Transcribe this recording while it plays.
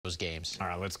those games. All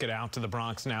right, let's get out to the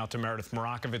Bronx now to Meredith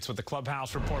Marakovits with the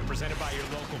Clubhouse Report presented by your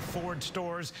local Ford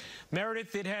stores.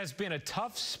 Meredith, it has been a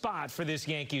tough spot for this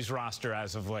Yankees roster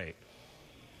as of late.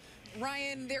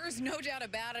 Ryan, there is no doubt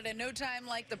about it, and no time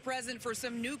like the present for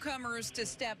some newcomers to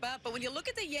step up. But when you look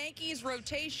at the Yankees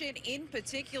rotation in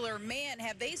particular, man,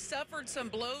 have they suffered some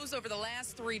blows over the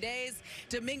last 3 days.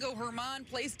 Domingo Germán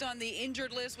placed on the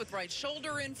injured list with right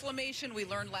shoulder inflammation. We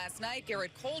learned last night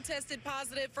Garrett Cole tested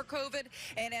positive for COVID.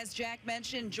 And as Jack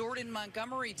mentioned, Jordan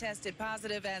Montgomery tested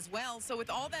positive as well. So with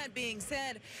all that being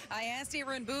said, I asked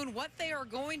Aaron Boone what they are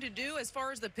going to do as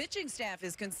far as the pitching staff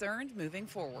is concerned moving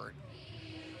forward.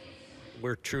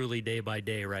 We're truly day by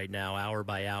day right now, hour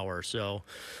by hour. So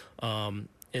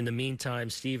in the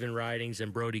meantime, Steven Ridings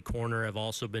and Brody Corner have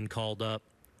also been called up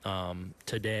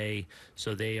today.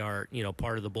 So they are,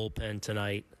 part of the bullpen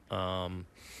tonight.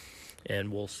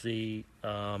 And we'll see.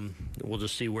 We'll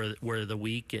just see where the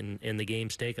week and the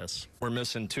games take us. We're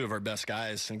missing two of our best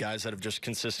guys, and guys that have just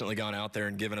consistently gone out there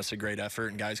and given us a great effort,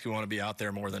 and guys who want to be out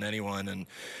there more than anyone. And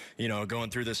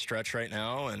going through this stretch right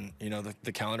now, and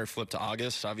the calendar flipped to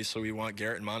August. Obviously, we want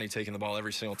Garrett and Monty taking the ball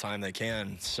every single time they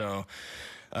can. So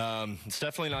it's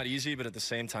definitely not easy, but at the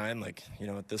same time,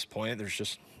 at this point, there's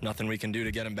just nothing we can do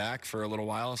to get him back for a little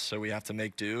while. So we have to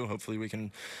make do. Hopefully, we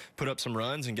can put up some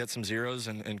runs and get some zeros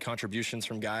and contributions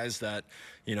from guys that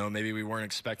maybe we weren't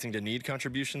expecting to need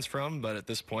contributions from, but at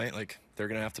this point, they're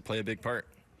going to have to play a big part.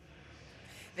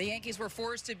 The Yankees were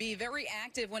forced to be very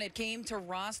active when it came to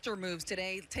roster moves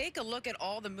today. Take a look at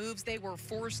all the moves they were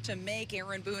forced to make.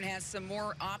 Aaron Boone has some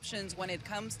more options when it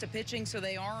comes to pitching, so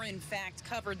they are, in fact,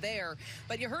 covered there.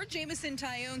 But you heard Jameson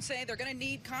Taillon say they're going to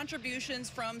need contributions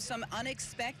from some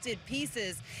unexpected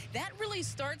pieces. That really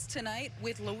starts tonight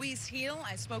with Luis Gil.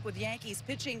 I spoke with Yankees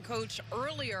pitching coach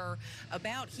earlier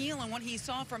about Gil and what he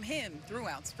saw from him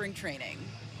throughout spring training.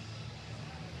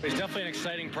 He's definitely an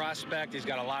exciting prospect. He's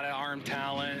got a lot of arm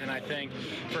talent, and I think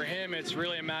for him it's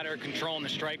really a matter of controlling the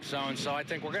strike zone. So I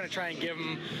think we're going to try and give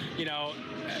him,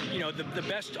 the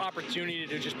best opportunity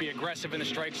to just be aggressive in the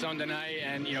strike zone tonight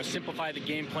and, simplify the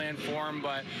game plan for him.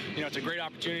 But, it's a great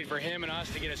opportunity for him and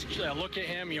us to get a look at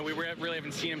him. We really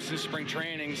haven't seen him since spring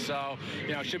training, so,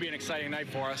 it should be an exciting night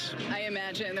for us. I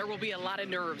imagine there will be a lot of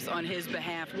nerves on his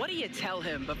behalf. What do you tell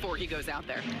him before he goes out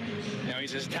there?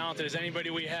 He's as talented as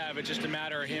anybody we have. It's just a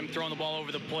matter of him throwing the ball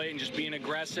over the plate and just being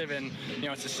aggressive, and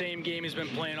it's the same game he's been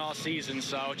playing all season,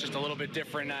 so it's just a little bit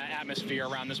different atmosphere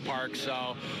around this park.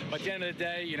 So but at the end of the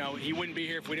day, he wouldn't be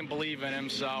here if we didn't believe in him,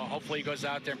 so hopefully he goes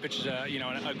out there and pitches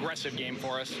an aggressive game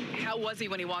for us. How was he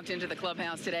when he walked into the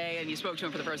clubhouse today and you spoke to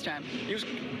him for the first time?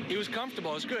 He was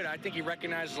comfortable. It was good. I think he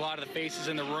recognizes a lot of the faces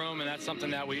in the room, and that's something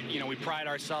that we pride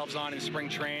ourselves on in spring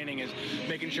training, is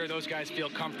making sure those guys feel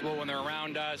comfortable when they're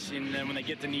around us, and then when they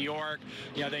get to New York,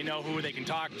 they know who they can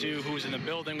talk to, who's in the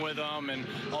building with them, and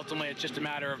ultimately it's just a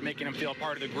matter of making them feel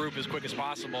part of the group as quick as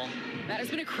possible. That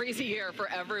has been a crazy year for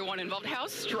everyone involved. How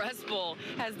stressful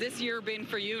has this year been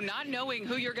for you, not knowing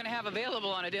who you're going to have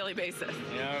available on a daily basis?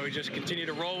 We just continue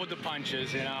to roll with the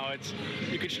punches.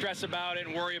 You could stress about it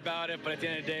and worry about it, but at the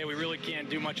end of the day, we really can't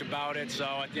do much about it. So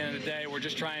at the end of the day, we're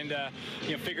just trying to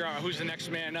figure out who's the next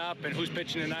man up and who's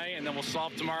pitching tonight, and then we'll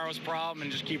solve tomorrow's problem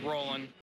and just keep rolling.